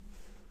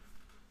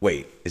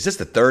Wait, is this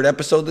the third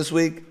episode this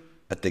week?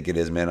 I think it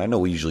is, man. I know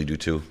we usually do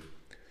two.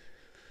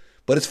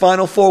 But it's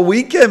Final Four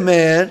weekend,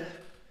 man.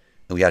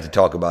 And we had to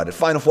talk about it.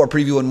 Final Four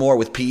preview and more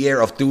with Pierre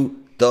of Through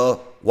the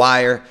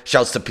Wire.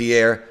 Shouts to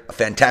Pierre. A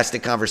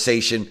fantastic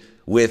conversation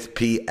with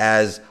P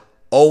as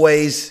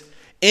always.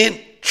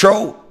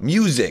 Intro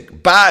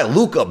music by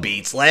Luca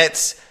Beats.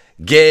 Let's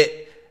get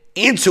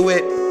into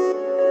it.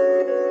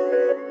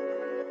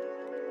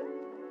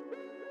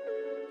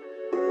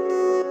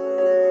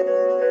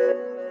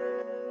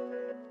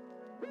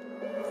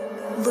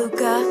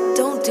 Luca,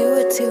 don't do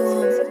it to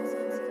him.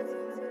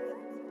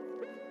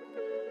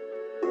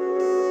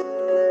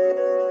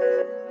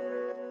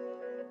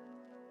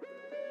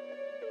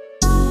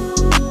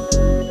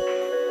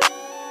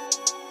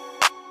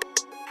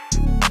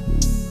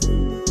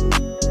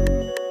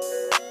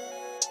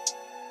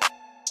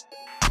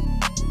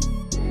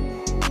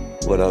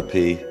 What up,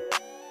 P?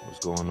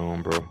 What's going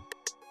on, bro?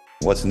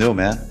 What's new,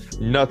 man?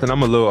 Nothing.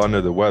 I'm a little under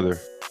the weather,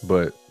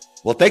 but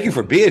Well, thank you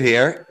for being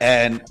here,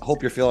 and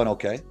hope you're feeling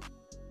okay.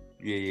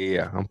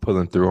 yeah. I'm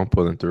pulling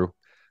through.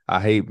 I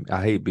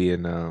hate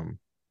being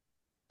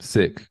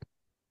sick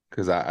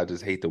because I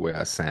just hate the way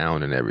I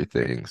sound and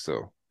everything.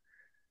 So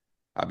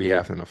I'll be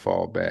having to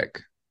fall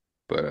back.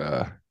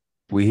 But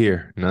we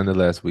here.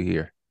 Nonetheless, we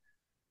here.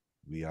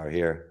 We are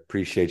here.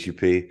 Appreciate you,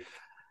 P.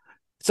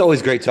 It's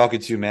always great talking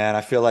to you, man.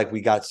 I feel like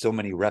we got so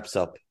many reps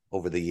up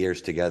over the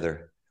years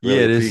together. Really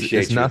Yeah,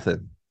 appreciate it's you.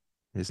 nothing.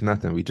 It's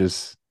nothing. We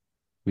just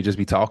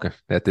be talking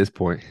at this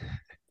point.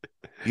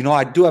 You know,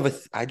 I do have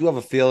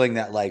a feeling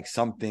that like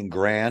something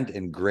grand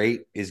and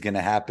great is going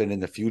to happen in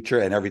the future,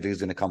 and everything's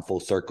going to come full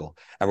circle.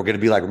 And we're going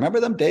to be like,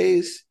 remember them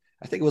days?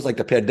 I think it was like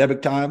the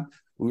pandemic time.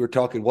 We were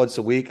talking once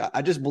a week.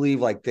 I just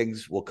believe like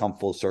things will come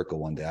full circle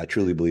one day. I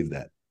truly believe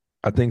that.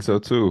 I think so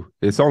too.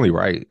 It's only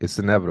right. It's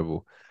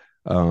inevitable.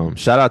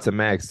 Shout out to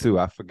Max too.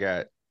 I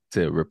forgot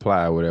to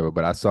reply or whatever,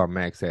 but I saw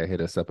Max had hit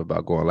us up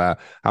about going live.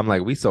 I'm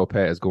like, we so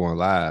past going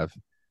live.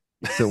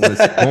 So when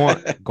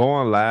it's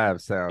going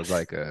live sounds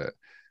like a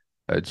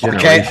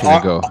generation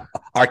ago.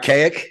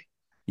 Archaic.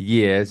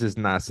 Yeah, it's just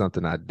not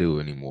something I do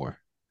anymore.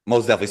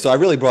 Most definitely. So I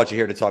really brought you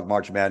here to talk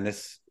March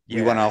Madness. We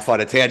Yeah. went off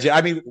on a tangent.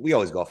 I mean, we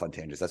always go off on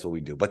tangents. That's what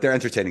we do, but they're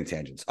entertaining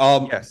tangents.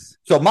 Yes.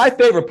 So my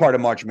favorite part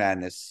of March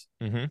Madness,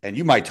 Mm-hmm. and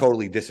you might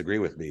totally disagree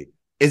with me,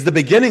 is the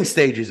beginning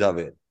stages of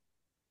it.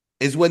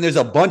 Is when there's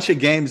a bunch of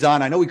games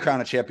on. I know we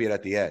crown a champion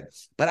at the end,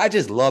 but I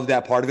just love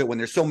that part of it when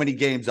there's so many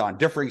games on,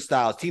 differing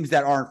styles, teams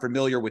that aren't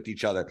familiar with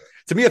each other.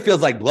 To me, it feels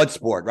like blood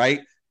sport,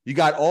 right? You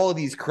got all of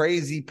these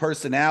crazy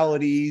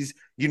personalities,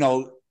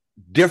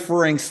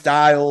 differing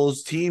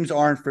styles, teams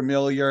aren't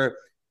familiar,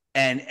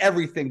 and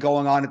everything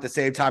going on at the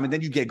same time. And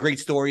then you get great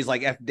stories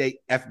like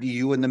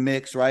FDU in the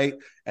mix, right?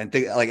 And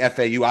like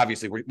FAU,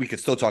 obviously, we could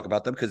still talk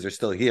about them because they're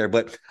still here.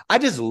 But I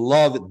just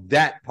love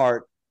that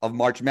part of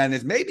March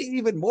Madness, maybe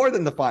even more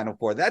than the Final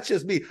Four. That's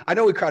just me. I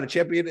know we crowned a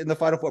champion in the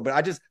Final Four, but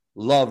I just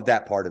love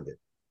that part of it.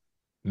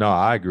 No,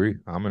 I agree.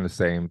 I'm on the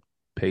same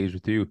page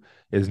with you.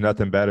 It's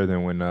nothing better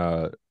than when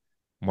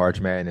March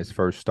Madness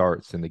first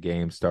starts and the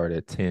games start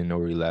at 10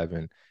 or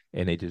 11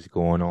 and they just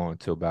going on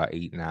till about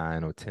 8,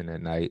 9, or 10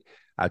 at night.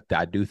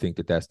 I do think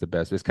that that's the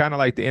best. It's kind of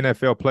like the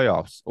NFL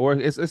playoffs, or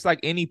it's like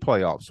any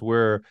playoffs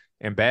where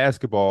in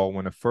basketball,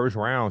 when the first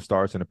round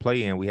starts in the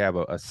play-in, we have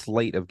a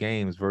slate of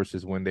games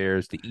versus when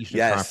there's the Eastern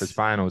Conference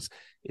Finals.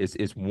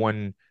 It's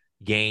one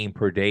game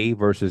per day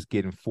versus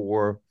getting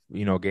four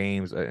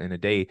games in a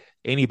day.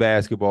 Any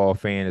basketball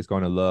fan is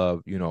going to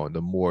love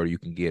the more you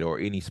can get, or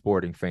any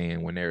sporting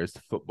fan when there's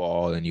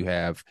football and you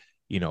have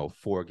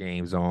 4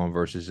 games on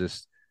versus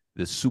just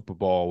the Super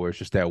Bowl where it's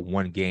just that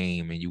one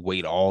game and you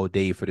wait all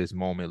day for this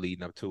moment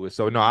leading up to it.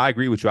 So no, I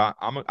agree with you.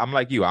 I'm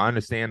like you. I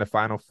understand the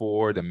Final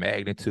Four, the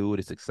magnitude.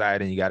 It's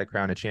exciting. You got to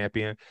crown a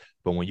champion.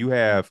 But when you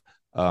have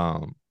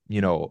a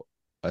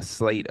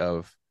slate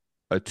of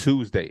a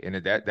Tuesday,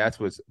 and that's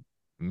what's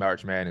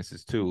March Madness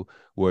is too,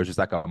 where it's just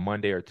like a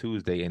Monday or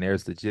Tuesday, and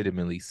there's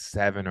legitimately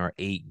 7 or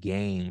 8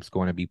 games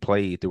going to be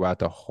played throughout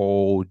the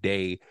whole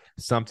day.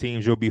 Some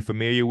teams you'll be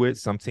familiar with.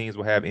 Some teams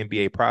will have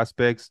NBA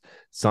prospects.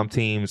 Some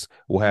teams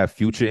will have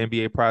future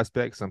NBA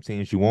prospects. Some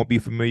teams you won't be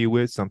familiar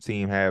with. Some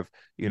teams have,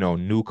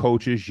 new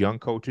coaches, young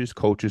coaches,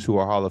 coaches who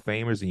are Hall of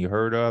Famers and you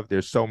heard of.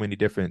 There's so many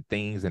different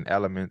things and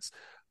elements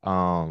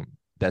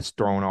that's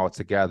thrown all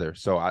together.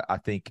 So I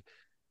think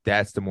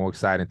that's the more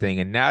exciting thing.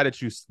 And now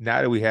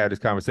that we had this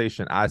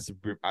conversation, I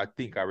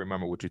think I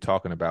remember what you're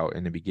talking about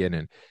in the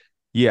beginning.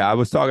 Yeah, I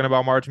was talking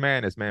about March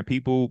Madness, man.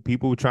 People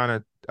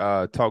trying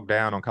to talk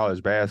down on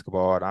college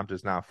basketball, and I'm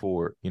just not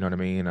for it. You know what I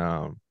mean?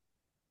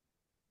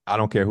 I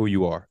don't care who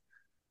you are.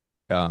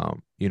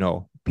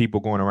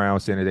 People going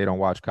around saying that they don't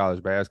watch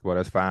college basketball.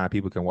 That's fine.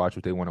 People can watch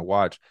what they want to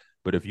watch.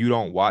 But if you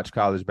don't watch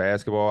college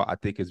basketball, I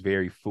think it's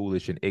very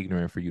foolish and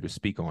ignorant for you to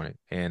speak on it.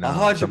 And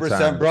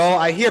 100%, bro.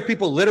 I hear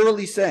people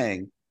literally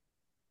saying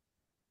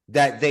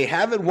that they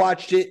haven't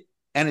watched it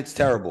and it's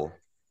terrible.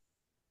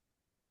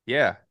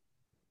 Yeah.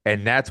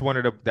 And that's one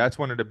of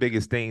the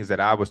biggest things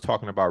that I was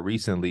talking about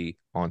recently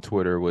on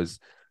Twitter was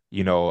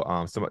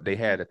Some they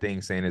had a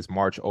thing saying is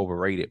March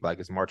overrated, like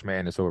it's March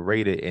Madness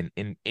overrated, and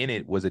in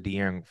it was a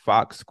De'Aaron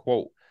Fox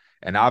quote.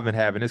 And I've been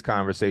having this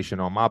conversation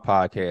on my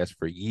podcast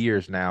for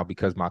years now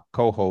because my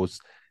co-hosts,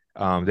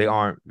 they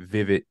aren't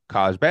vivid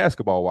college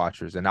basketball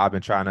watchers, and I've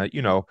been trying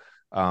to,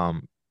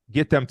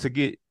 get them to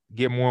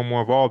get more and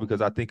more involved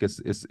because I think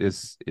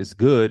it's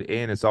good,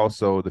 and it's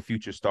also the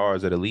future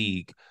stars of the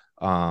league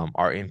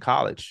are in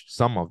college,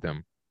 some of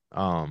them.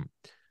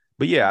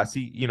 But yeah, I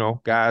see,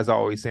 guys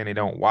always saying they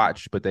don't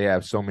watch, but they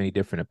have so many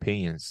different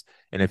opinions.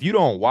 And if you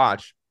don't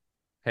watch,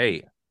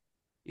 hey,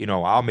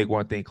 I'll make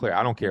one thing clear.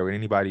 I don't care what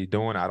anybody's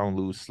doing. I don't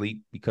lose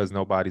sleep because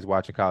nobody's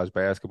watching college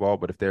basketball.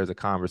 But if there's a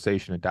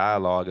conversation, a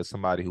dialogue as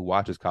somebody who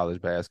watches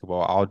college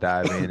basketball, I'll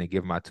dive in and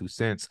give my 2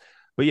 cents.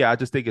 But yeah, I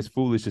just think it's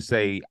foolish to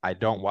say I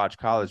don't watch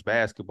college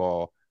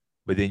basketball,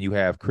 but then you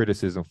have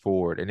criticism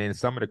for it. And then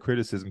some of the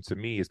criticism to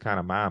me is kind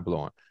of mind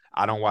blowing.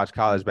 I don't watch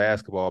college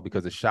basketball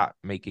because the shot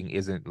making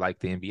isn't like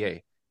the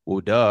NBA. Well,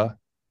 duh.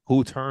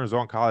 Who turns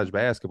on college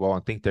basketball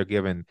and think they're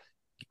going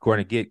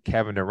to get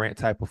Kevin Durant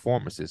type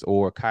performances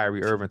or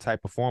Kyrie Irving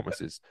type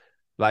performances?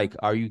 Like,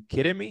 are you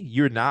kidding me?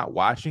 You're not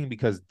watching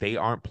because they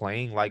aren't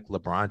playing like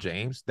LeBron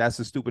James? That's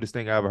the stupidest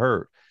thing I ever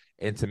heard.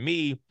 And to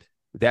me,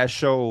 that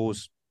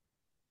shows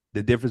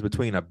the difference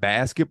between a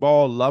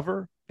basketball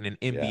lover and an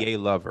NBA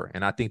lover.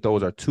 And I think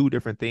those are two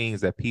different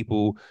things that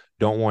people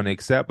don't want to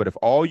accept. But if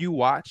all you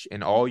watch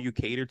and all you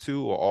cater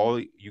to or all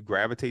you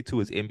gravitate to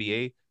is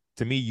NBA,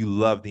 to me, you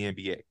love the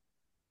NBA.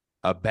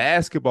 A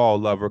basketball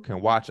lover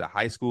can watch a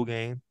high school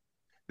game.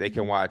 They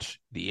can watch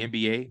the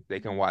NBA. They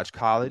can watch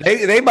college.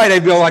 They might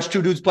even watch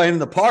two dudes playing in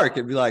the park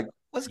and be like,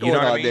 what's going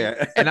on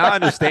there? And I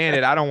understand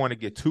it. I don't want to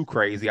get too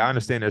crazy. I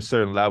understand there's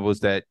certain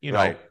levels that,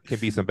 can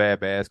be some bad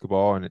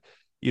basketball and,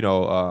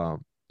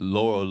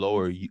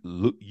 lower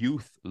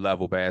youth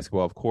level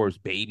basketball. Of course,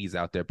 babies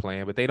out there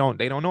playing, but they don't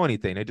know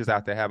anything. They're just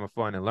out there having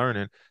fun and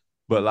learning.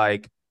 But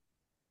like,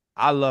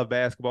 I love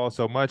basketball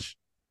so much.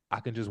 I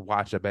can just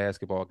watch a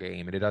basketball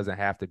game, and it doesn't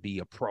have to be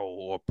a pro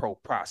or pro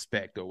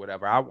prospect or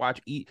whatever. I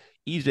watch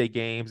EJ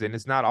games, and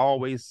it's not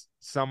always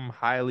some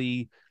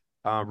highly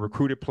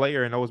recruited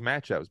player in those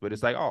matchups, but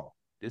it's like, oh,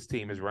 this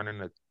team is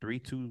running a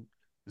 3-2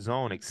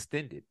 zone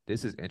extended.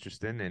 This is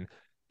interesting, and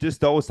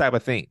just those type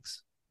of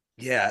things.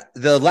 Yeah,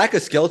 the lack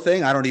of skill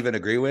thing, I don't even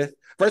agree with.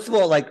 First of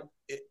all, like,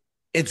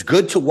 it's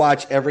good to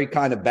watch every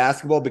kind of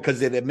basketball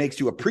because it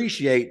makes you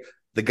appreciate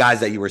the guys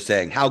that you were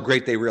saying, how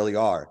great they really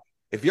are.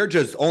 If you're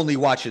just only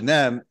watching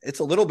them, it's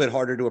a little bit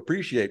harder to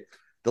appreciate.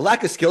 The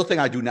lack of skill thing,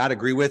 I do not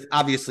agree with.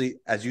 Obviously,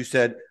 as you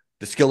said,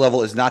 the skill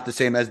level is not the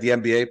same as the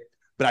NBA,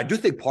 but I do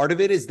think part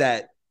of it is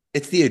that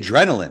it's the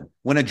adrenaline.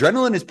 When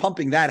adrenaline is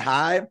pumping that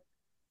high,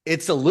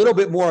 it's a little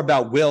bit more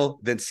about will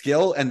than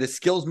skill, and the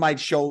skills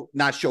might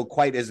not show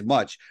quite as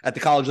much at the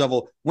college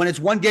level when it's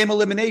one game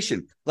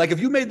elimination. Like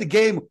if you made the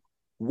game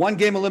one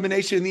game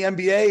elimination in the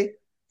NBA,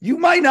 you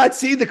might not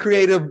see the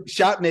creative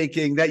shot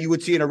making that you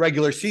would see in a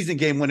regular season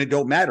game when it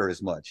don't matter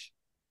as much.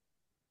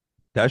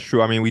 That's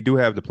true. I mean, we do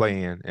have the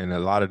play in, and a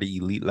lot of the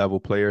elite level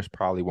players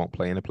probably won't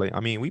play in the play. I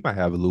mean, we might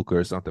have a Luka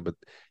or something, but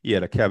yeah,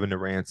 the Kevin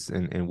Durant's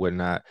and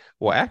whatnot.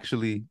 Well,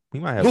 actually, we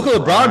might have Luka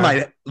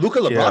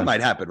LeBron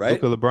might happen, right?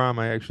 Luka LeBron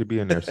might actually be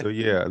in there. So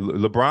yeah,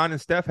 LeBron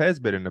and Steph has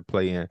been in the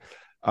play in.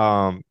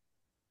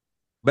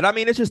 But I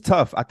mean, it's just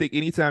tough. I think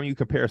anytime you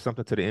compare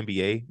something to the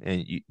NBA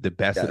and the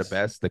best of the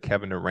best, the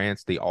Kevin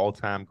Durant's, the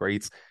all-time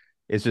greats,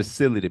 it's just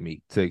silly to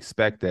me to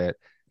expect that.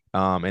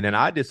 And then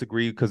I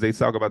disagree because they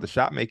talk about the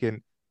shot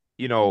making.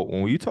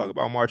 When you talk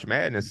about March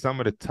Madness, some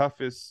of the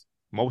toughest,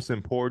 most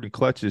important,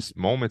 clutchest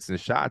moments and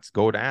shots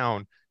go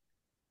down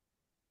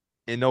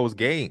in those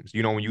games.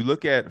 When you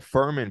look at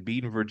Furman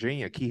beating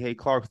Virginia, Kihei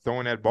Clark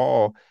throwing that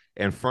ball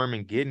and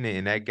Furman getting it,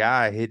 and that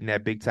guy hitting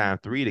that big time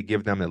three to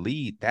give them the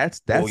lead. That's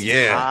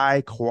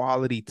high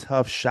quality,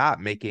 tough shot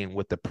making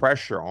with the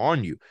pressure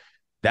on you.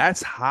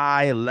 That's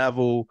high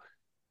level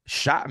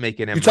shot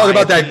making. You talk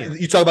about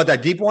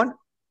that deep one,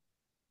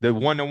 the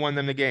one that won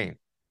them the game.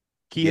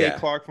 Kihei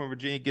Clark from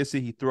Virginia gets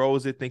it. He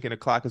throws it, thinking the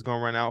clock is going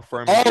to run out.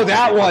 Furman. Oh,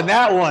 that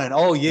one.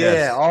 Oh,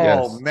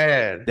 yeah.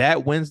 Man.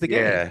 That wins the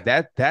game.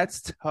 Yeah.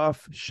 That's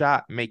tough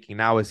shot making.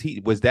 Now,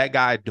 was that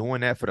guy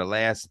doing that for the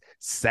last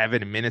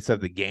 7 minutes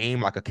of the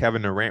game like a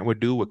Kevin Durant would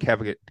do, where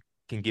Kevin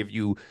can give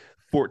you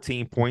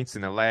 14 points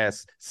in the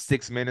last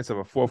 6 minutes of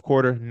a fourth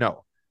quarter?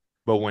 No.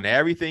 But when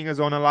everything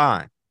is on the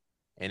line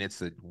and it's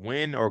a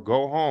win or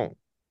go home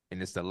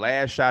and it's the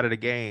last shot of the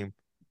game,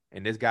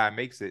 and this guy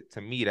makes it,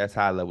 to me, that's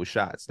high-level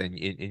shots. And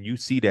you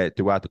see that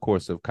throughout the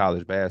course of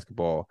college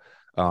basketball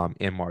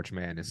in March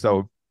Madness.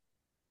 So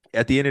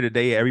at the end of the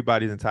day,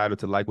 everybody's entitled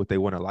to like what they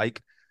want to like,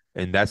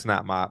 and that's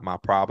not my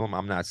problem.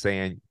 I'm not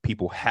saying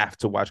people have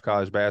to watch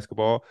college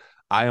basketball.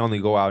 I only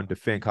go out and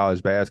defend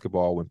college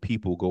basketball when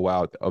people go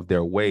out of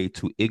their way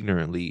to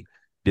ignorantly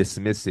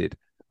dismiss it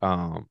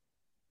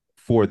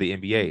for the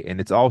NBA. And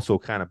it's also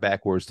kind of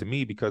backwards to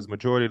me because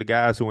majority of the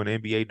guys who are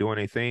in the NBA doing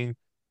anything,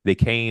 they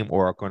came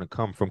or are going to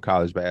come from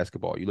college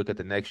basketball. You look at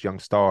the next young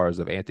stars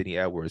of Anthony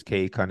Edwards,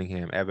 Cade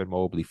Cunningham, Evan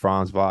Mobley,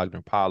 Franz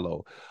Wagner,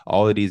 Paolo.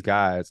 All of these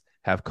guys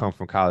have come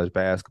from college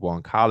basketball.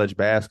 And college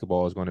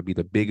basketball is going to be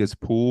the biggest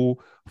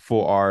pool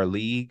for our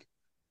league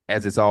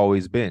as it's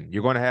always been.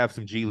 You're going to have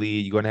some G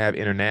League, you're going to have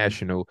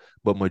international,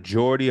 but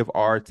majority of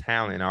our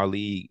talent in our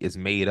league is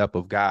made up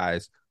of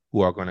guys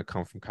who are going to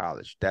come from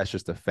college. That's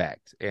just a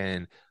fact.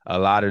 And a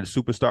lot of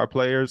the superstar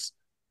players,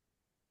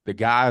 the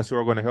guys who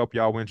are going to help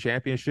y'all win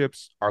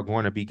championships are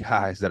going to be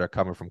guys that are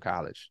coming from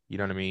college. You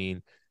know what I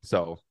mean?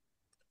 So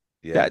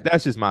Yeah.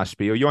 that's just my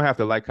spiel. You don't have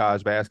to like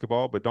college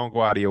basketball, but don't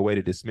go out of your way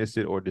to dismiss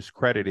it or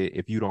discredit it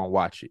if you don't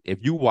watch it. If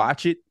you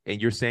watch it and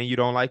you're saying you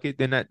don't like it,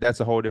 then that's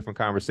a whole different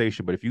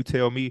conversation. But if you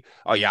tell me,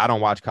 oh yeah, I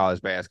don't watch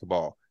college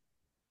basketball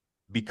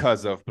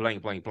because of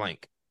blank, blank,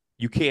 blank,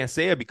 you can't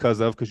say it because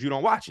you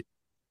don't watch it.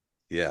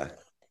 Yeah.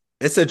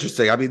 It's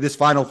interesting. I mean, this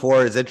Final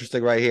Four is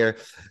interesting right here.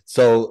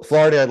 So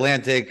Florida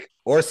Atlantic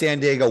or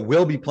San Diego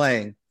will be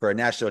playing for a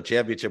national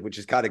championship, which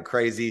is kind of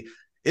crazy.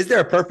 Is there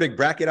a perfect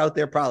bracket out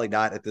there? Probably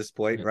not at this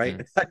point,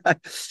 right?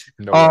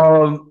 No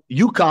way.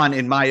 UConn,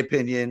 in my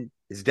opinion,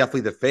 is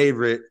definitely the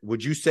favorite.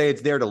 Would you say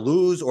it's there to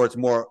lose, or it's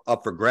more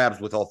up for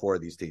grabs with all four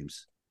of these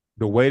teams?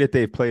 The way that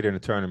they've played in the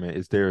tournament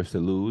is theirs to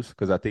lose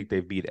because I think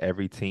they've beat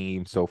every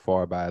team so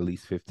far by at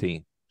least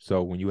 15.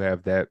 So when you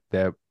have that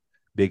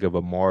big of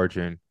a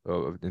margin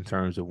in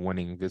terms of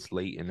winning this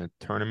late in the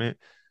tournament,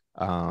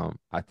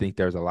 I think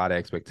there's a lot of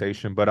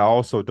expectation. But I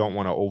also don't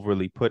want to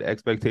overly put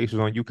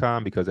expectations on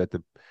UConn because at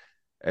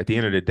the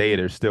end of the day,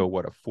 they're still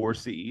what, a 4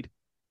 seed.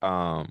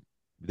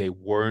 They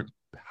weren't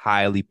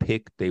highly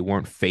picked. They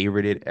weren't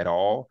favorited at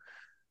all.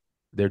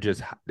 They're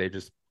just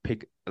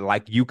pick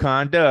like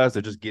UConn does.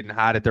 They're just getting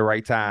hot at the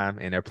right time,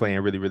 and they're playing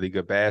really, really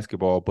good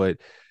basketball. But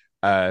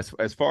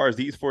as far as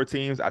these 4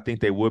 teams, I think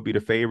they would be the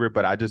favorite,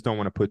 but I just don't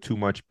want to put too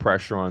much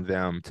pressure on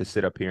them to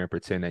sit up here and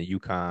pretend that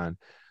UConn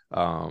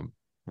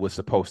was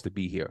supposed to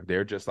be here.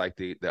 They're just like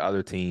the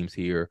other teams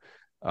here,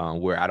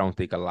 where I don't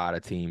think a lot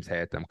of teams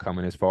had them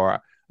coming as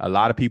far. A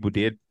lot of people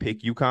did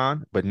pick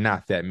UConn, but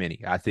not that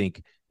many. I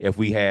think if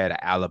we had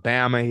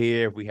Alabama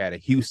here, if we had a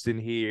Houston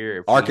here,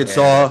 if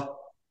Arkansas,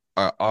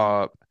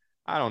 I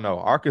don't know.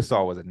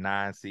 Arkansas was a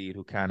 9 seed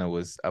who kind of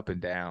was up and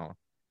down.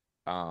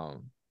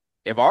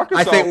 If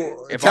Arkansas, I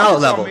think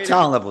talent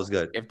level is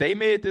good. If they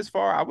made it this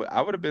far,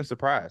 I would have been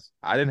surprised.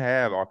 I didn't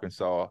have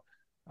Arkansas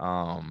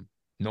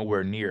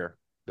nowhere near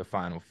the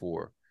Final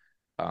Four.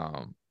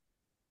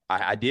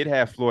 I did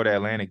have Florida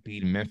Atlantic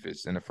beating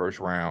Memphis in the first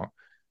round,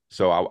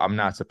 so I'm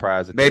not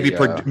surprised that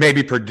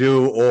maybe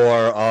Purdue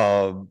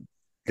or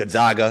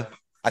Gonzaga.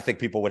 I think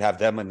people would have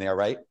them in there,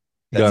 right?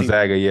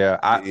 Gonzaga, yeah.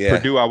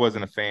 Purdue, I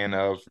wasn't a fan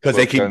of because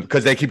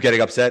they keep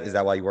getting upset. Is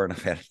that why you weren't a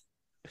fan?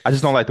 I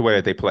just don't like the way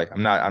that they play.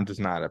 I'm just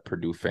not a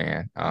Purdue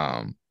fan.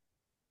 I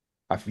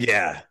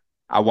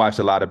watched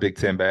a lot of Big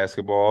Ten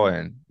basketball,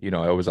 and it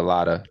was a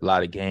lot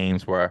of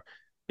games where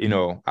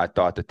I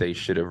thought that they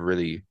should have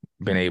really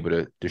been able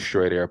to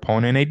destroy their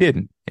opponent, and they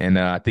didn't. And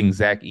I think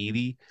Zach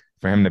Edey,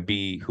 for him to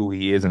be who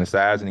he is in the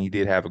size, and he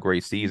did have a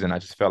great season, I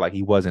just felt like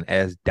he wasn't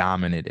as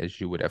dominant as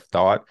you would have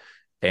thought.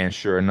 And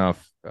sure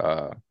enough,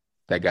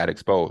 that got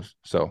exposed.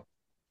 So,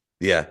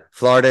 yeah,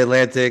 Florida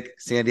Atlantic,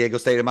 San Diego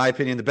State. In my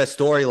opinion, the best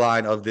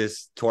storyline of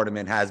this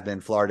tournament has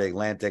been Florida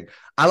Atlantic.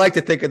 I like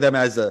to think of them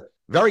as a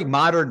very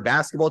modern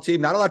basketball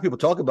team. Not a lot of people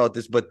talk about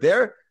this, but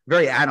they're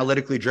very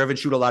analytically driven,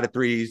 shoot a lot of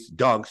threes,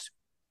 dunks,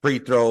 free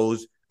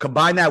throws.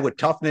 Combine that with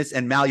toughness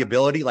and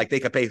malleability. Like they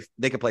could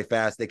play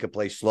fast, they could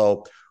play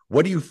slow.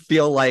 What do you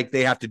feel like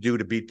they have to do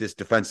to beat this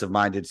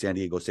defensive-minded San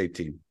Diego State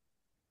team?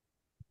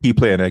 Keep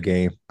playing that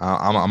game.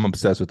 I'm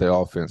obsessed with their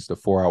offense. The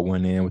 4-out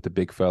win in with the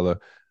big fella.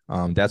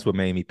 That's what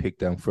made me pick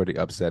them for the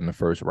upset in the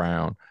first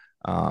round.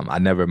 I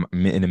never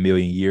in a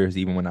million years,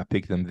 even when I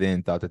picked them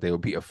then, thought that they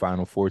would be a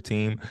Final Four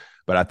team.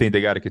 But I think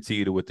they got to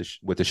continue to with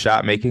the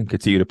shot making,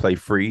 continue to play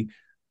free.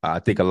 I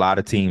think a lot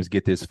of teams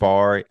get this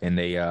far and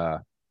they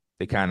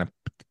kind of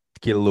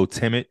get a little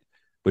timid.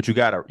 But you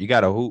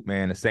gotta hoop,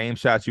 man. The same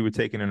shots you were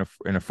taking in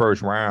the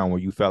first round where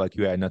you felt like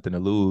you had nothing to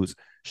lose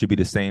should be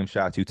the same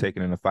shots you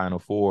taking in the Final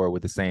Four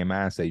with the same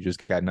mindset. You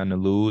just got nothing to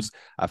lose.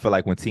 I feel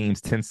like when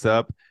teams tense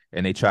up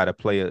and they try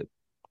to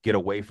get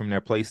away from their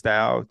play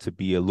style to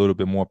be a little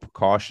bit more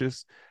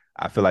cautious,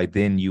 I feel like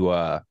then you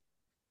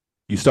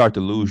start to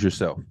lose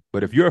yourself.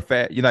 But if you're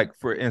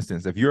for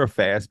instance, if you're a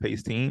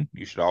fast-paced team,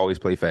 you should always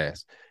play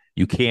fast.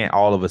 You can't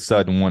all of a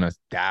sudden want to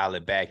dial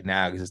it back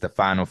now because it's the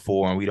Final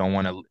Four and we don't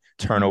want to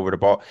turn over the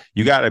ball.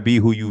 You got to be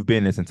who you've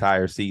been this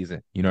entire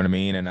season. You know what I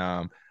mean? And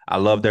I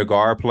love their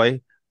guard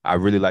play. I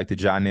really like the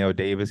Jonell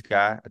Davis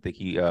guy. I think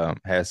he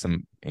has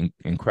some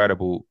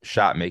incredible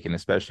shot making,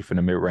 especially from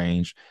the mid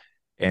range.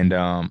 And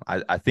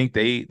I think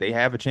they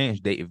have a chance.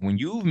 When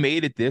you've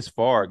made it this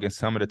far against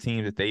some of the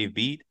teams that they've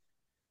beat,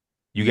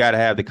 you got to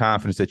have the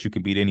confidence that you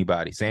can beat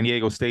anybody. San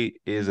Diego State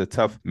is a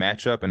tough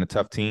matchup and a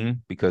tough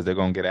team because they're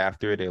going to get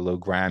after it. They're a little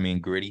grimy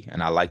and gritty,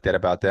 and I like that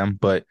about them.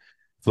 But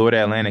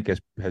Florida Atlantic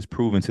has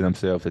proven to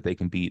themselves that they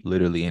can beat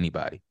literally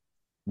anybody.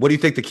 What do you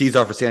think the keys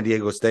are for San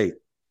Diego State?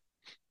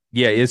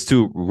 Yeah, it's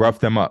to rough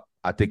them up.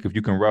 I think if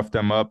you can rough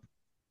them up,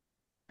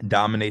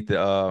 dominate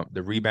the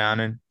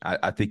rebounding.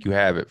 I think you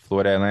have it.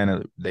 Florida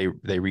Atlanta,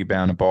 they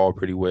rebound the ball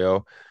pretty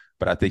well,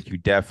 but I think you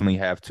definitely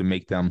have to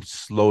make them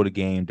slow the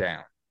game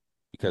down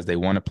because they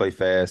want to play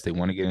fast, they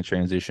want to get in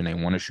transition, they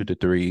want to shoot the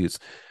threes.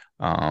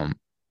 Um,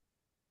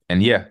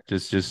 and yeah,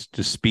 just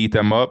speed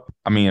them up.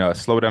 I mean,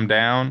 slow them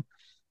down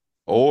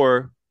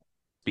or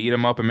speed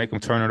them up and make them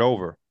turn it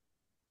over.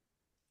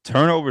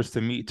 Turnovers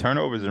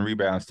and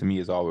rebounds to me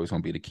is always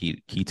going to be the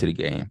key to the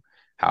game.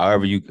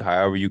 However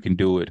you can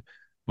do it.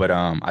 But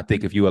I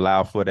think if you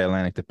allow Florida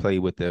Atlantic to play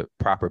with the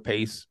proper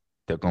pace,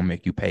 they're gonna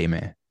make you pay,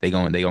 man. They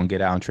gonna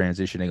get out in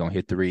transition. They're gonna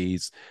hit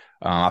threes.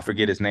 I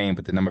forget his name,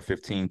 but the number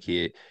 15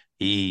 kid,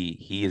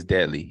 he is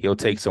deadly. He'll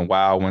take some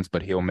wild ones,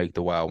 but he'll make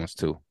the wild ones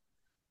too.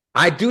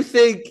 I do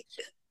think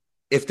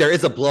if there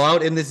is a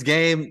blowout in this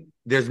game,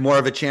 there's more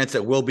of a chance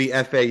it will be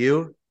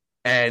FAU.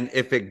 And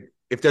if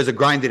there's a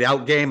grinded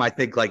out game, I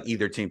think like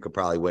either team could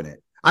probably win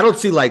it. I don't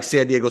see like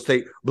San Diego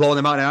State blowing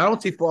them out, and I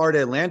don't see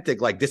Florida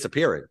Atlantic like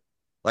disappearing,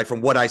 like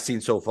from what I've seen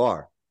so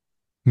far.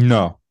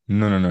 No,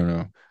 no, no, no,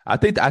 no. I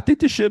think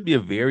this should be a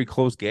very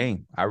close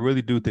game. I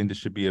really do think this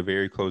should be a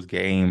very close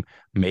game,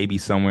 maybe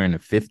somewhere in the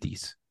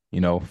 50s,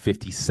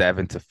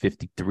 57 to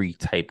 53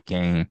 type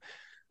game.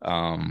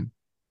 Um,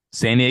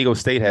 San Diego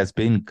State has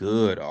been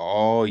good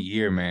all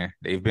year, man.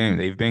 They've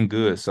been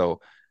good. So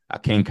I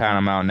can't count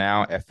them out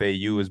now.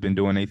 FAU has been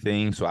doing their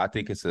thing. So I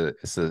think it's a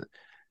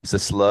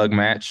slug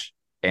match.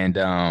 And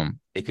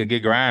it could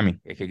get grimy.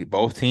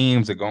 Both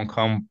teams are gonna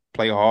come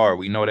play hard.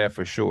 We know that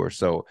for sure.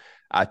 So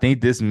I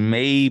think this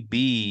may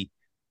be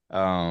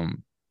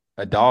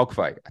a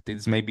dogfight. I think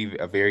this may be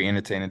a very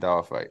entertaining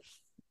dogfight.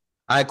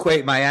 I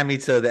equate Miami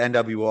to the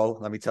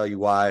NWO. Let me tell you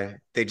why.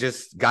 They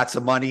just got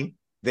some money.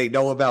 They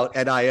know about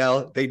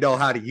NIL. They know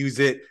how to use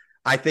it.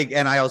 I think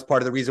NIL is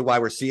part of the reason why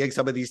we're seeing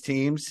some of these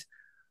teams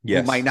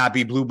who might Yes. not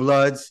be blue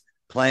bloods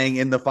playing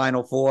in the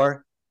Final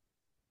Four.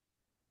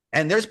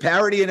 And there's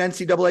parity in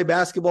NCAA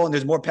basketball, and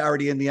there's more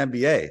parity in the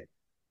NBA.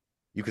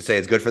 You could say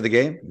it's good for the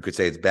game. You could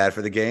say it's bad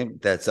for the game.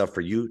 That's up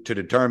for you to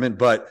determine.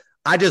 But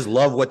I just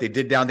love what they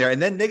did down there.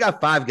 And then they got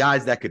five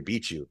guys that could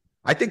beat you.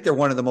 I think they're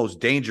one of the most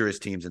dangerous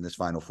teams in this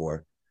Final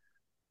Four.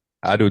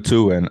 I do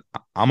too, and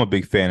I'm a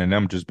big fan of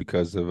them just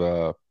because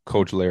of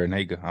Coach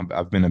Larinaga.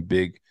 I've been a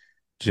big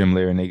Jim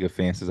Larinaga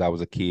fan since I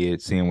was a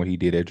kid, seeing what he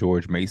did at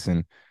George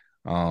Mason,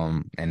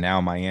 and now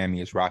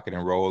Miami is rocking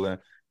and rolling.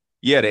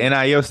 Yeah, the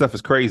NIL stuff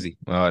is crazy.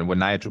 With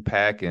Nigel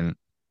Pack and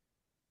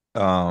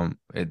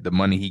the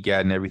money he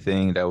got and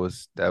everything, that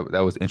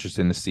was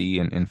interesting to see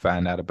and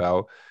find out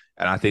about.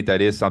 And I think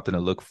that is something to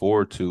look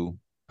forward to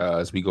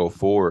as we go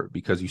forward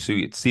because you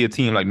see a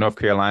team like North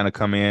Carolina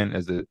come in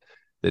as the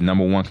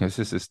number one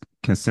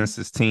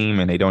consensus team,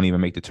 and they don't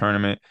even make the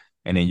tournament.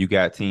 And then you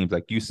got teams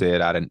like you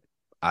said out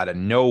of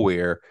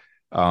nowhere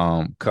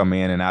come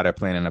in and now they're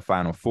playing in the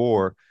Final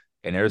Four,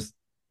 and there's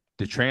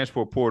the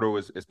transfer portal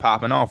is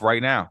popping off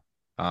right now.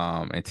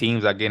 And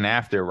teams are getting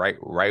after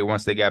right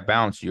once they got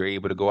bounced, you're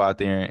able to go out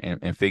there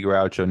and figure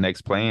out your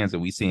next plans.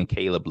 And we seen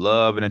Caleb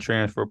Love in the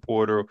transfer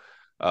portal.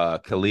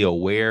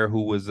 Khalil Ware,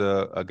 who was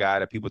a guy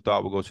that people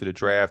thought would go to the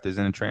draft, is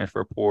in the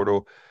transfer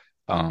portal.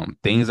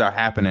 Things are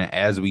happening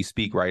as we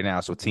speak right now.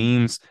 So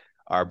teams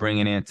are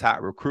bringing in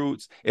top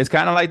recruits. It's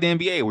kind of like the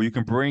NBA where you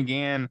can bring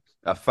in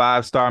a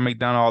five-star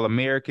McDonald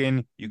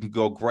All-American. You can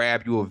go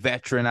grab you a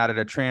veteran out of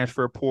the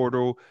transfer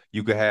portal.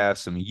 You could have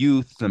some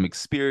youth, some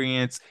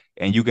experience,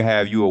 and you can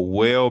have you a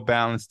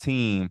well-balanced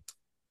team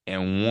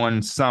in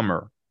one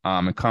summer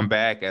and come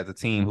back as a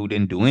team who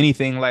didn't do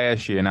anything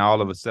last year. Now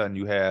all of a sudden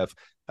you have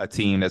a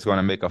team that's going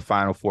to make a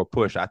Final Four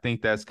push. I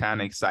think that's kind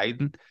of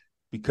exciting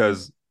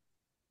because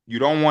you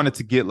don't want it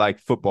to get like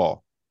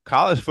football.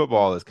 College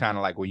football is kind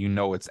of like where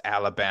it's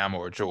Alabama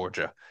or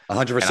Georgia. And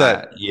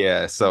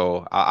 100%.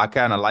 so I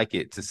kind of like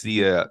it to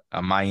see a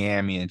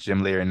Miami and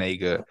Jim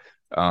Larinaga,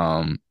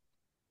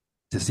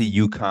 to see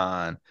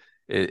UConn.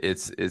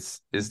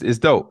 It's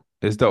dope.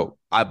 It's dope.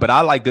 But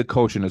I like good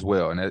coaching as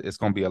well, and it's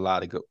going to be a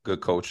lot of good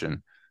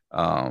coaching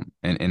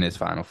in this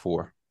Final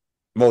Four.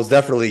 Most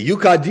definitely.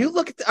 UConn, do you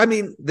look at I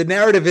mean, the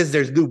narrative is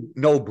there's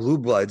no blue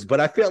bloods, but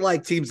I feel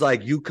like teams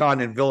like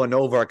UConn and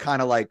Villanova are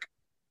kind of like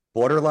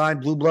borderline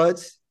blue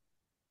bloods.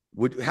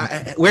 Where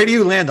do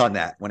you land on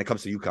that when it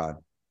comes to UConn?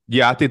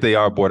 Yeah, I think they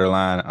are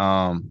borderline.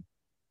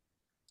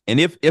 And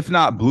if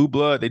not blue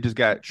blood, they just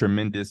got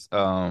tremendous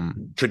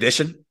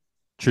Tradition?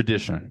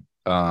 tradition.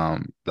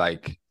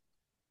 Like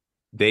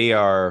they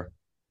are.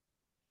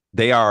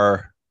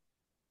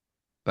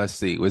 Let's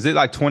see, was it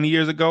like 20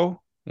 years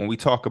ago when we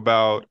talk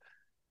about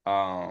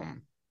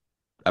um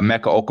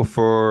Emeka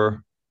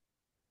Okafor,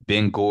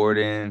 Ben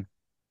Gordon,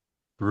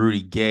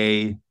 Rudy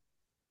Gay,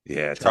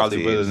 Yeah, tough Charlie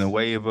teams.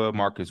 Villanueva,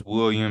 Marcus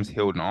Williams,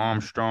 Hilton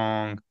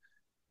Armstrong.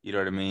 You know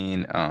what I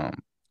mean?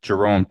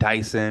 Jerome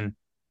Dyson.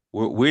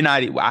 We're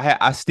not.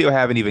 I still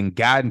haven't even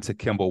gotten to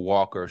Kimball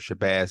Walker,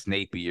 Shabazz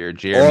Napier,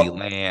 Jeremy Or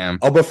Lamb.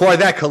 before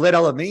that, Khalid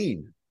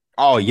El-Amin.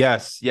 Oh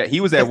yes, yeah,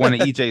 he was at one of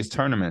EJ's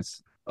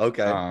tournaments.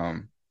 Okay.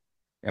 Um,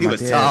 and He my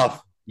was dad,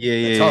 tough. yeah, A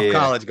yeah, tough yeah. Yeah.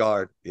 college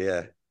guard.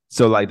 Yeah.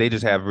 So like they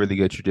just have really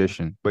good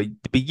tradition. But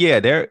yeah,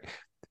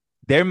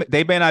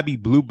 They may not be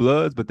blue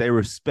bloods, but they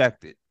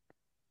respect it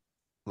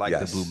like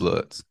the blue Yes.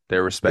 bloods.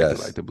 They're respected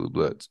like Yes. the blue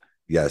bloods.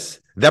 Yes.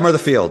 Them or the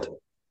field.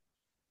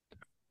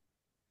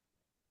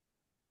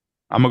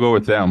 I'm gonna go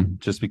with them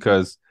just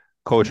because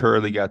Coach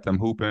Hurley got them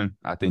hooping.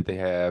 I think they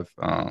have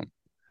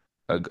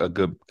a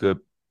good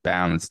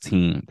balanced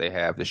team. They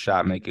have the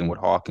shot making with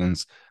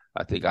Hawkins.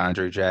 I think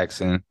Andre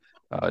Jackson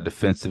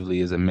defensively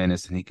is a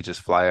menace and he could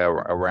just fly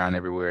around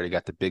everywhere. They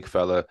got the big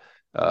fella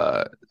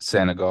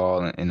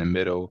Senegal in the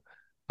middle.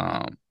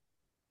 Um,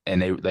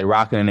 and they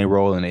rocking and they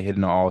rolling. They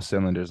hitting on all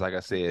cylinders. Like I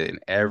said, in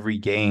every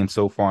game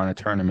so far in the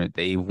tournament,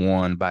 they've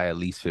won by at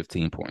least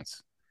 15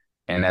 points.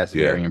 And that's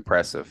Yeah. very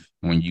impressive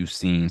when you've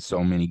seen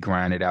so many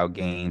grinded out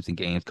games and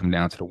games come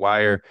down to the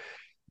wire.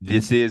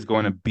 This is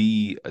going to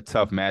be a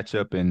tough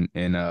matchup in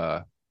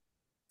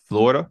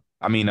Florida.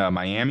 I mean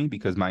Miami,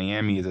 because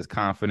Miami is as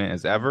confident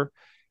as ever,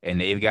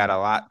 and they've got a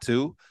lot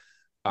too.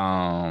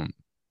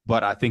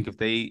 But I think if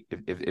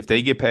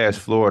they get past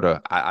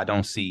Florida, I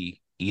don't see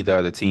either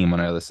other team on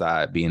the other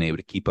side being able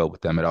to keep up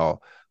with them at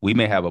all. We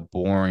may have a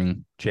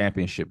boring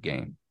championship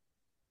game.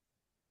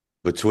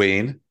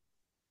 Between.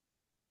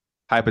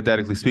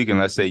 Hypothetically speaking,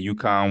 let's say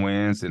UConn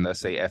wins and let's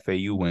say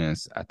FAU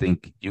wins. I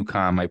think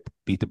UConn might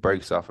beat the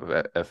brakes off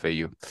of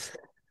FAU.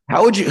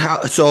 How would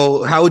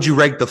you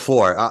rank the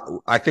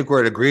four? I think we're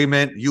in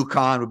agreement.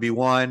 UConn would be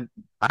one.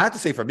 I have to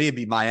say for me, it'd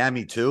be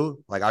Miami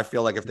too. Like I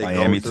feel like if they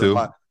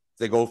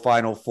they go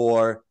Final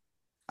Four,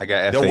 I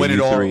got they'll FAU win it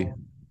all. 3.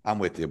 I'm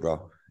with you,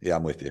 bro. Yeah,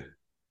 I'm with you.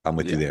 I'm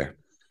with you there.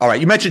 All right,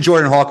 you mentioned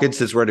Jordan Hawkins.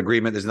 Since we're in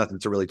agreement, there's nothing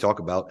to really talk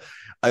about.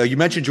 You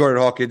mentioned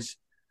Jordan Hawkins.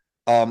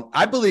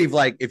 I believe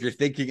like if you're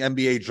thinking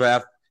NBA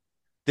draft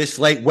this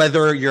late,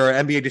 whether you're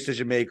an NBA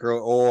decision maker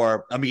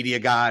or a media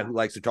guy who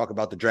likes to talk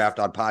about the draft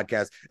on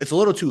podcasts, it's a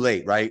little too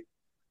late, right?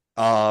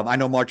 I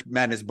know March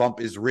Madness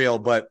bump is real,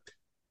 but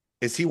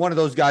is he one of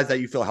those guys that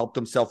you feel helped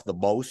himself the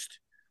most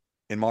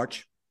in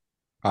March?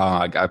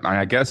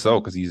 I guess so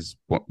because he's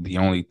the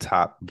only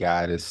top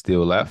guy that's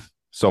still left.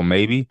 So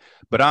maybe,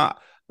 but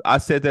I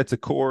said that to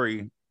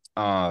Corey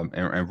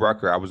and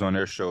Rucker. I was on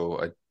their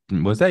show.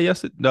 Was that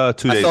yesterday?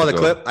 2 days ago. I saw the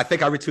clip. I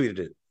think I retweeted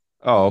it.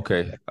 Oh,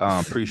 okay.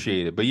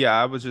 Appreciate it. But yeah,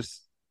 I was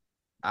just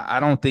I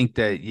don't think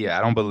that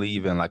I don't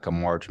believe in like a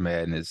March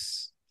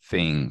Madness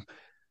thing.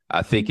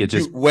 I think it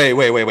just wait.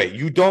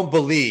 You don't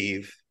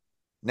believe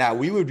now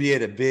we would be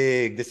in a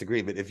big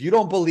disagreement. If you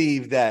don't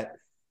believe that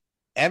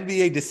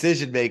NBA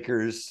decision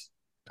makers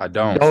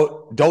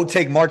don't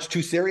take March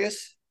too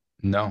serious?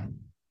 No.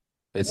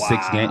 It's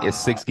 6 games. It's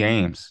 6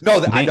 games.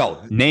 No, I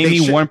know.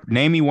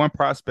 Name me one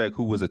prospect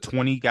who was a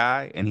 20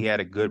 guy and he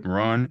had a good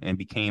run and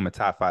became a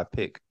top 5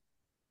 pick.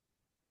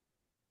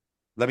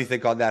 Let me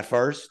think on that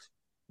first.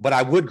 But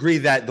I would agree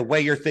that the way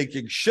you're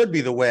thinking should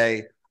be the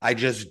way. I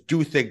just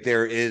do think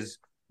there is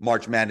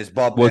March Madness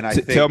bump. Well, and I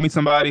think, tell me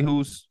somebody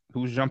who's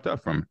jumped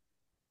up from it.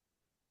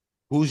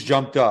 Who's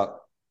jumped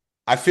up?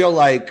 I feel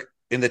like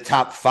in the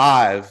top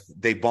 5,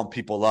 they bump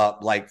people up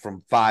like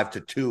from 5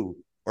 to 2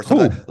 or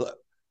something.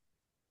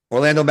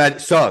 Orlando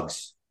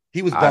Suggs.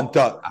 He was bumped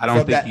up. I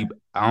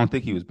don't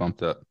think he was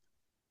bumped up.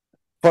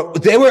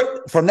 But they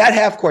were from that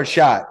half court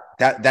shot.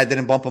 That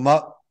didn't bump him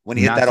up when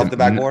he hit that off the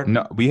backboard.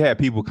 No, we had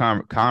people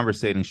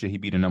conversating should he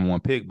be the number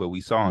 1 pick, but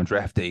we saw on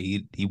draft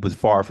day he was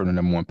far from the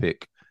number 1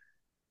 pick.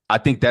 I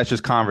think that's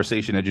just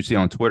conversation that you see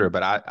on Twitter,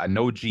 but I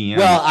know GM.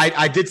 Well,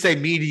 I did say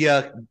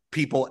media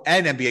people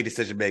and NBA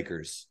decision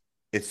makers.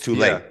 It's too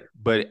late.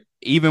 But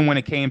even when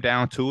it came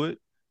down to it,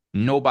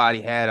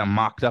 nobody had him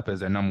mocked up as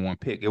their number 1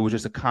 pick. It was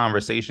just a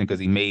conversation because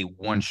he made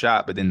one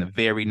shot, but then the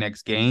very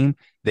next game,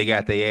 they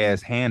got their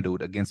ass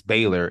handled against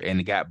Baylor and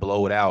it got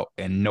blowed out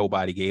and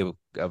nobody gave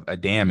a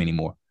damn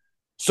anymore.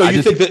 So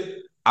you think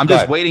that I'm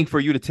just waiting for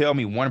you to tell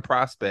me one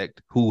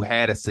prospect who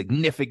had a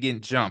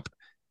significant jump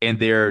in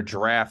their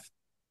draft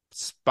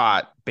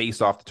spot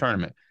based off the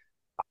tournament.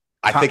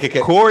 I think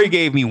Corey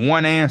gave me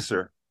one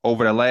answer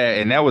over the last,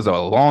 and that was a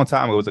long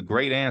time ago. It was a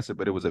great answer,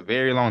 but it was a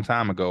very long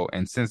time ago.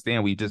 And since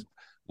then,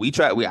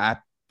 I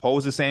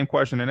posed the same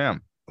question to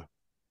them.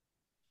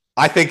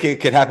 I think it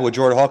could happen with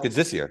Jordan Hawkins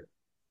this year.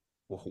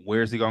 Well,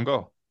 where's he gonna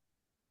go?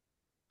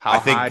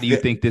 How high do you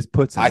think this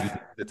puts him?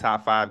 The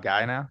top 5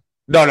 guy now?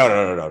 No.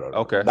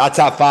 Okay, not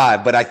top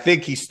 5, but I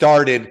think he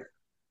started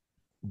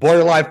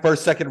borderline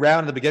first, second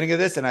round in the beginning of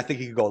this, and I think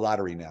he could go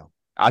lottery now.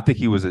 I think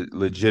he was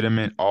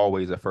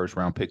always a first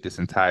round pick this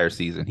entire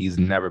season. He's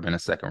never been a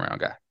second round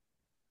guy.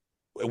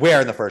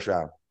 Where in the first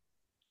round?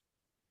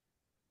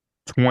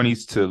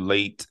 20s to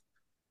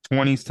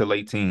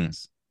late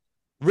teens.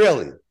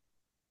 Really?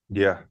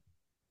 Yeah.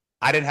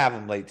 I didn't have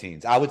him late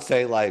teens. I would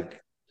say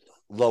like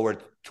lower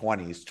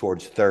 20s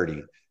towards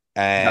 30.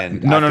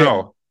 And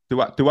no.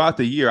 Throughout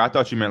the year, I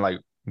thought you meant like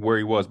where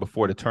he was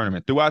before the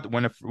tournament.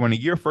 When the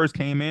year first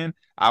came in,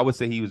 I would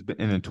say he was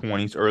in the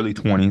 20s, early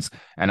 20s.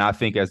 And I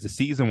think as the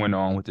season went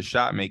on with the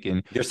shot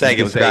making, you're saying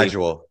it was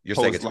gradual. You're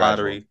saying it's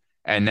lottery.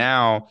 And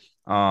now,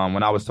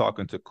 when I was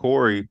talking to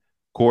Corey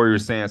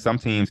was saying some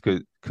teams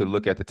could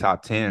look at the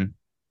top 10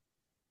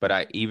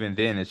 But even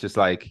then, it's just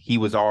like he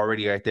was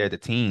already right there at the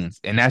teens.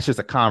 And that's just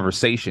a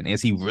conversation.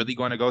 Is he really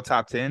going to go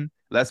top 10?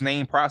 Let's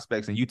name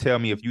prospects and you tell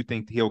me if you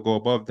think he'll go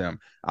above them.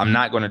 I'm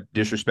not going to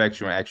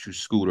disrespect you and ask you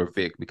Scoot or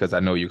Vic because I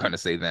know you're going to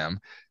say them.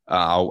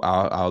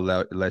 I'll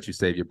let you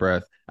save your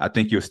breath. I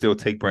think you'll still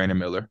take Brandon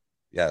Miller.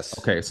 Yes.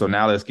 Okay, so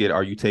now let's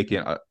are you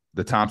taking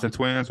the Thompson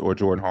twins or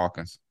Jordan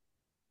Hawkins?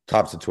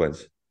 Thompson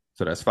twins.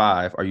 So that's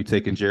 5. Are you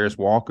taking Jarris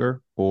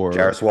Walker or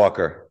Jarris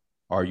Walker.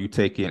 Are you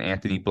taking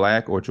Anthony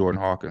Black or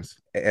Jordan Hawkins?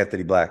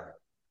 Anthony Black.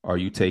 Are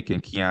you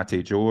taking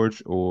Keontae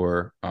George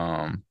or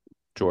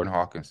Jordan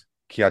Hawkins?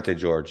 Keontae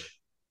George.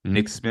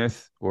 Nick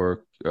Smith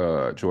or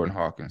Jordan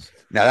Hawkins?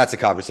 Now that's a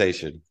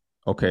conversation.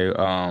 Okay.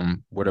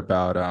 What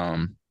about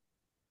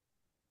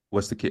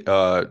what's the kid?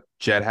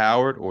 Jett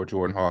Howard or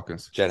Jordan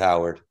Hawkins? Jett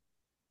Howard.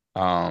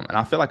 And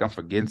I feel like I'm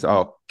forgetting.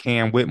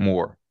 Cam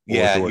Whitmore.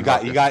 Yeah, you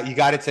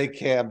got to take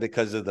Cam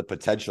because of the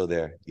potential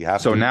there. You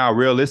have so to. Now,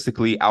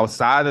 realistically,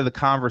 outside of the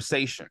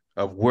conversation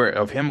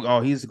of him,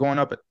 he's going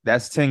up.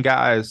 That's 10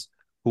 guys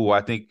who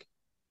I think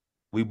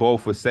we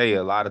both would say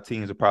a lot of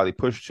teams would probably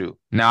push to.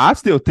 Now, I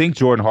still think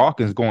Jordan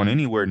Hawkins going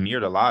anywhere near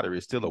the lottery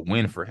is still a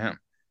win for him.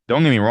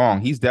 Don't get me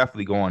wrong, he's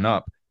definitely going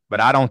up, but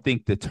I don't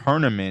think the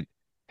tournament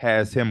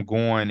has him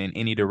going in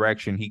any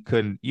direction he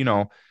couldn't.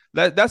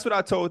 That's what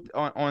I told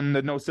on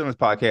the No Ceilings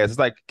podcast. It's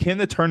like, can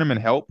the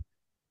tournament help?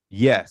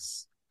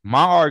 Yes.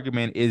 My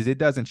argument is it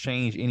doesn't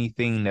change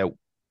anything that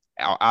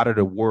out of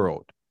the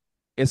world.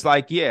 It's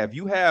like, yeah, if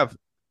you have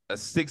a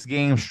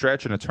 6-game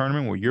stretch in a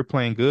tournament where you're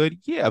playing good,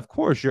 yeah, of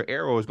course your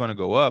arrow is going to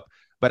go up.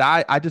 But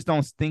I just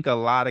don't think a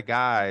lot of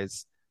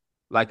guys,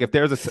 like if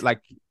there's a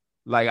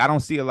like I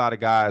don't see a lot of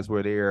guys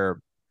where they're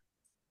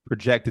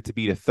projected to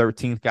be the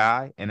 13th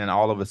guy, and then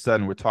all of a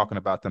sudden we're talking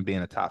about them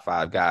being a top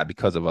 5 guy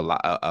because of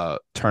a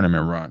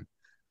tournament run,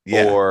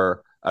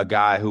 or a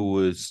guy who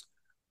was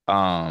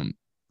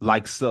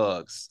like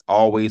Suggs,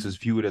 always was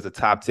viewed as a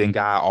top 10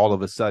 guy, all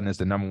of a sudden is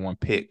the number 1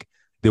 pick.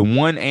 The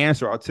one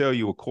answer I'll tell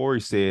you what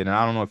Corey said, and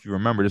I don't know if you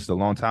remember, this is a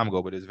long time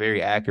ago, but it's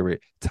very accurate.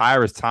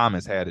 Tyrus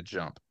Thomas had a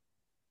jump.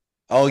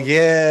 Oh,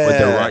 yeah. With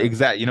the run,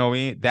 exactly. You know what I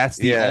mean? That's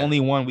the only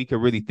one we could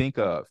really think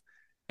of.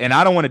 And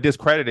I don't want to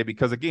discredit it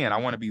because, again, I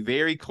want to be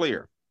very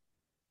clear.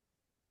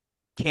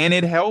 Can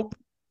it help?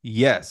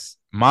 Yes.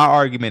 My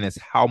argument is,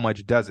 how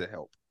much does it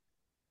help?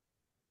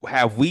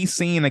 Have we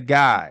seen a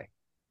guy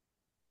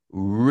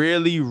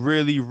really,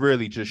 really,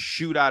 really just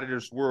shoot out of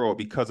this world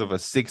because of a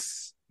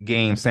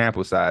 6-game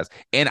sample size?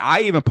 And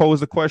I even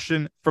posed a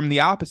question from the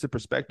opposite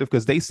perspective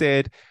because they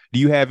said, do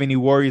you have any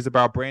worries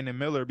about Brandon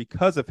Miller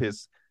because of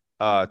his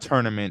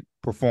tournament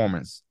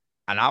performance?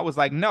 And I was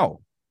like,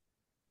 no.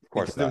 Of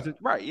course not.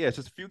 Right, yeah, it's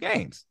just a few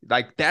games.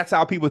 Like, that's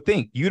how people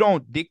think. You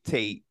don't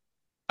dictate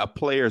a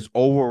player's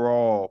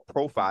overall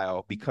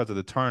profile because of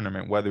the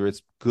tournament, whether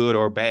it's good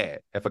or bad.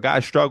 If a guy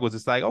struggles,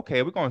 it's like,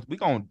 okay, we're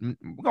gonna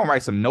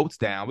write some notes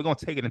down. We're gonna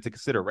take it into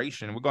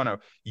consideration. We're gonna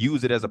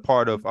use it as a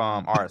part of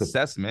our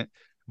assessment.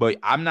 But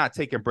I'm not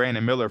taking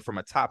Brandon Miller from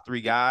a top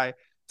 3 guy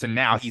to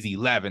now he's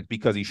 11th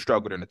because he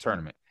struggled in the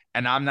tournament.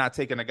 And I'm not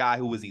taking a guy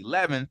who was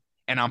 11th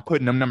and I'm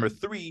putting him number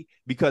 3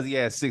 because he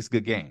has 6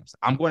 good games.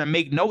 I'm going to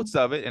make notes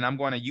of it and I'm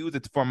going to use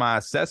it for my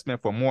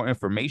assessment for more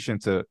information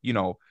to,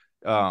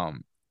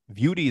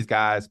 view these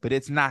guys, but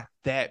it's not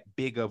that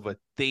big of a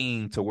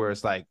thing to where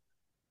it's like,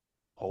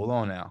 hold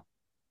on now,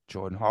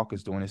 Jordan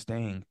Hawkins doing his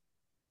thing.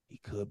 He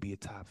could be a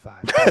top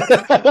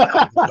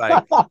 5.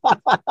 Like,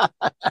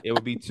 it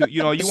would be too,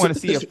 you want to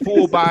see a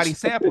full body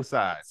sample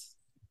size.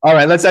 All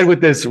right, let's end with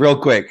this real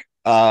quick.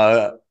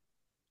 What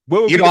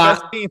would be the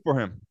best team for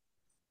him?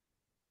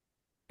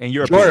 And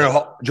you're Jordan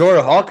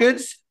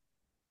Hawkins?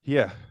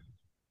 Yeah.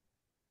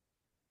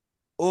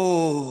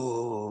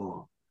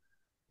 Oh,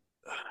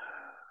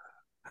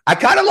 I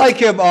kind of like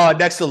him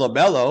next to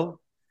LaMelo,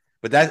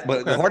 but okay.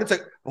 The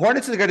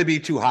Hornets are going to be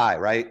too high,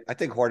 right? I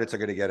think Hornets are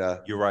going to get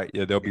a. You're right.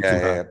 Yeah, they'll be too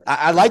high. Yeah.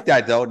 I like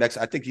that though.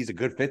 I think he's a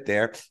good fit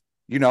there.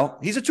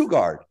 He's a 2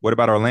 guard. What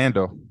about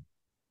Orlando?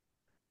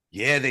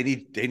 Yeah, they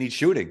need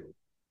shooting.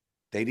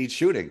 They need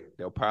shooting.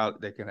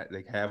 They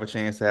can have a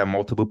chance to have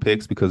multiple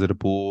picks because of the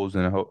Bulls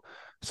and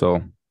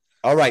so.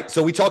 All right,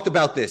 so we talked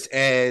about this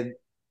and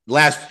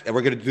we're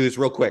going to do this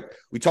real quick.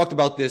 We talked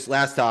about this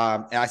last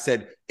time, and I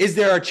said, is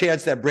there a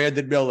chance that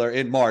Brandon Miller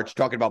in March,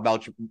 talking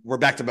about we're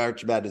back to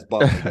March Madness,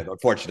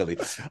 unfortunately.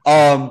 Did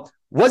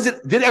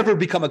it ever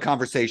become a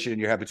conversation in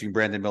your head between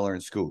Brandon Miller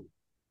and Scoot?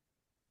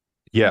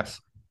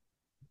 Yes.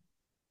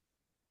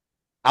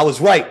 I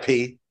was right,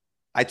 P.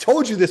 I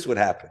told you this would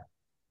happen.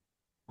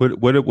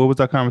 What was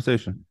that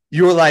conversation?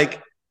 You were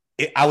like,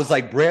 I was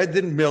like,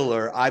 Brandon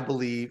Miller, I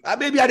believe.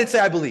 Maybe I didn't say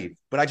I believe,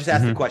 but I just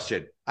asked the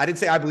question. I didn't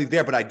say I believe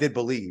there, but I did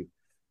believe.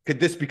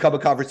 Could this become a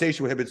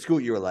conversation with him and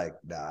Scoot? You were like,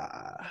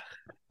 nah.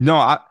 No,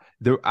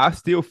 I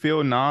still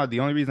feel nah. The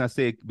only reason I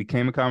say it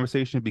became a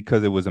conversation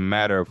because it was a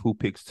matter of who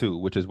picks 2,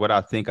 which is what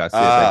I think I said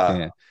back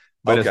then.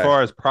 But as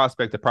far as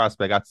prospect to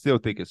prospect, I still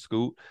think it's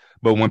Scoot.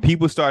 But when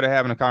people started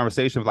having a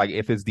conversation of like,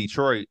 if it's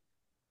Detroit,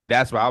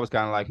 that's why I was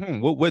kind of like,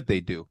 what would they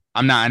do?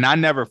 I'm not, and I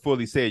never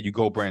fully said you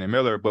go Brandon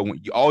Miller, but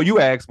all you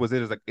asked was,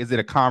 is it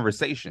a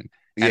conversation?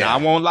 And I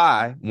Yeah. won't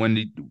lie, when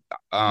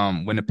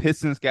the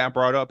Pistons got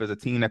brought up as a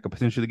team that could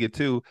potentially get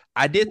two,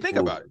 I did think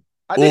Ooh. about it.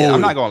 I did.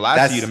 I'm not Ooh, gonna lie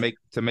to you that's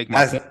to make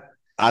my that's point.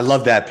 I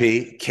love that,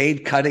 P.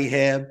 Cade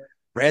Cunningham,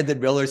 Brandon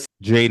Miller,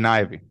 Jaden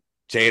Ivey.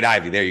 Jade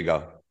Ivey. There you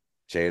go.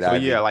 Jade So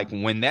yeah, Ivey. like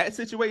when that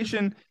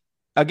situation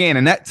again,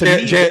 and that to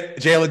me,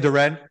 Jalen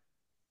Duren.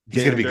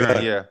 He's gonna Jalen be Duren,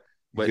 good. yeah, He's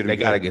but gonna be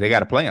good. they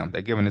gotta play him.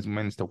 They're giving his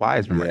minutes to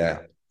Wiseman right Yeah.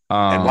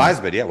 now. And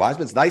Wiseman, yeah,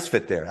 Wiseman's nice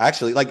fit there.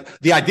 Actually, like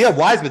the idea of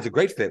Wiseman's a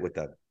great fit with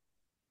them.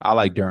 I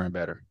like Duren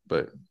better,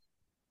 but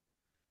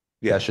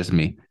Yeah. that's just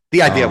me.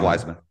 The idea of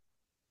Wiseman.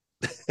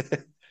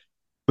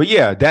 But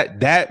yeah,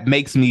 that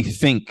makes me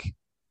think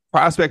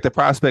prospect to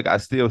prospect. I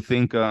still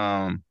think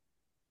I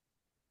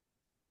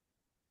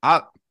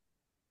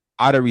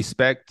out of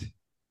respect,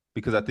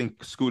 because I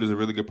think Scoot is a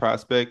really good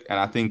prospect, and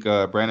I think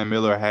Brandon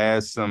Miller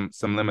has some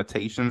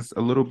limitations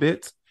a little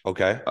bit.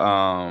 Okay.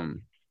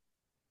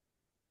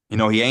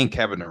 He ain't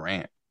Kevin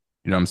Durant.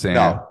 You know what I'm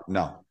saying?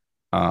 No.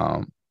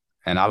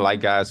 And I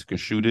like guys who can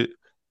shoot it,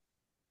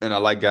 and I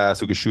like guys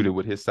who can shoot it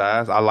with his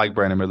size. I like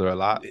Brandon Miller a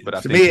lot, but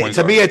I think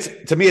to me,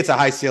 it's a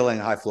high ceiling,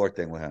 high floor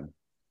thing with him.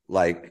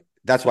 Like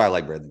that's why I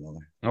like Brandon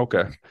Miller.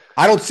 Okay.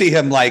 I don't see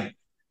him like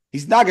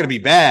he's not going to be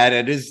bad,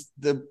 and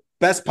the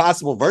best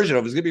possible version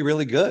of him is going to be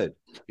really good.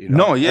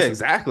 No, yeah,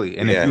 exactly.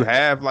 And if you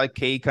have like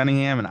Cade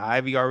Cunningham and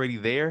Ivy already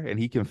there, and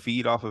he can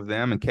feed off of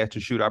them and catch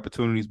and shoot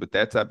opportunities with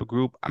that type of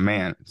group,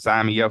 man,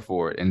 sign me up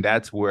for it. And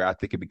that's where I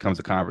think it becomes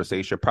a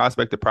conversation.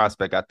 Prospect to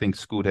prospect, I think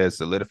Scoot has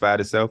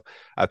solidified itself.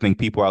 I think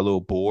people are a little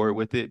bored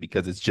with it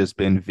because it's just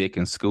been Vic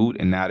and Scoot,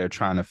 and now they're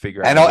trying to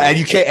figure out. And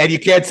you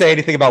can't say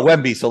anything about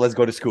Wemby, so let's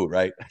go to Scoot,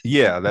 right?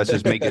 Yeah, let's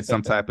just make it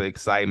some type of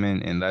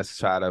excitement, and let's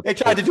try to. They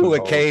tried to do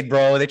it with Cade,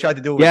 bro. They tried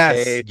to do it with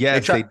Cade.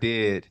 Yes, they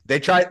did. They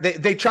tried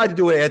to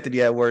do it with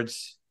Anthony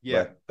Edwards.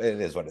 Yeah,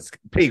 it is what it's.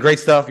 P, great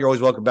stuff. You're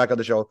always welcome back on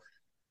the show.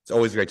 It's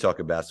always great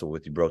talking basketball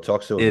with you, bro.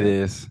 Talk soon. It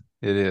is.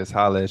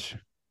 Holla at you.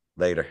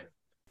 Later.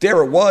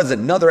 There it was.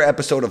 Another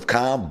episode of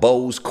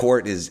Combos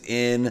Court is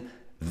in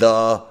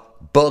the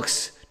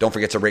books. Don't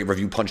forget to rate,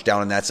 review, punch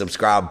down on that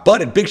subscribe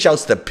button. Big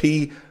shouts to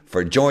P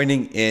for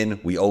joining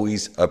in. We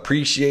always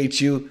appreciate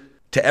you.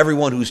 To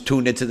everyone who's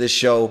tuned into this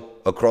show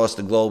across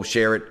the globe,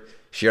 share it.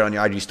 Share it on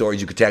your IG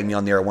stories. You can tag me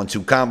on there at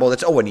 12combo.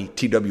 That's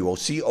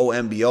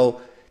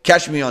ONETWOCOMBO.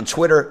 Catch me on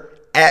Twitter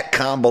at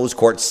Combos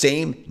Court.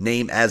 Same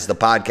name as the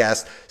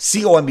podcast.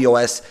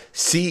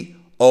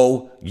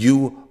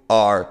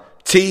 COMBOSCOURT.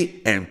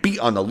 And be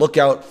on the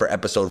lookout for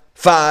episode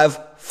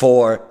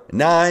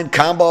 549.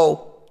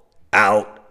 Combo out.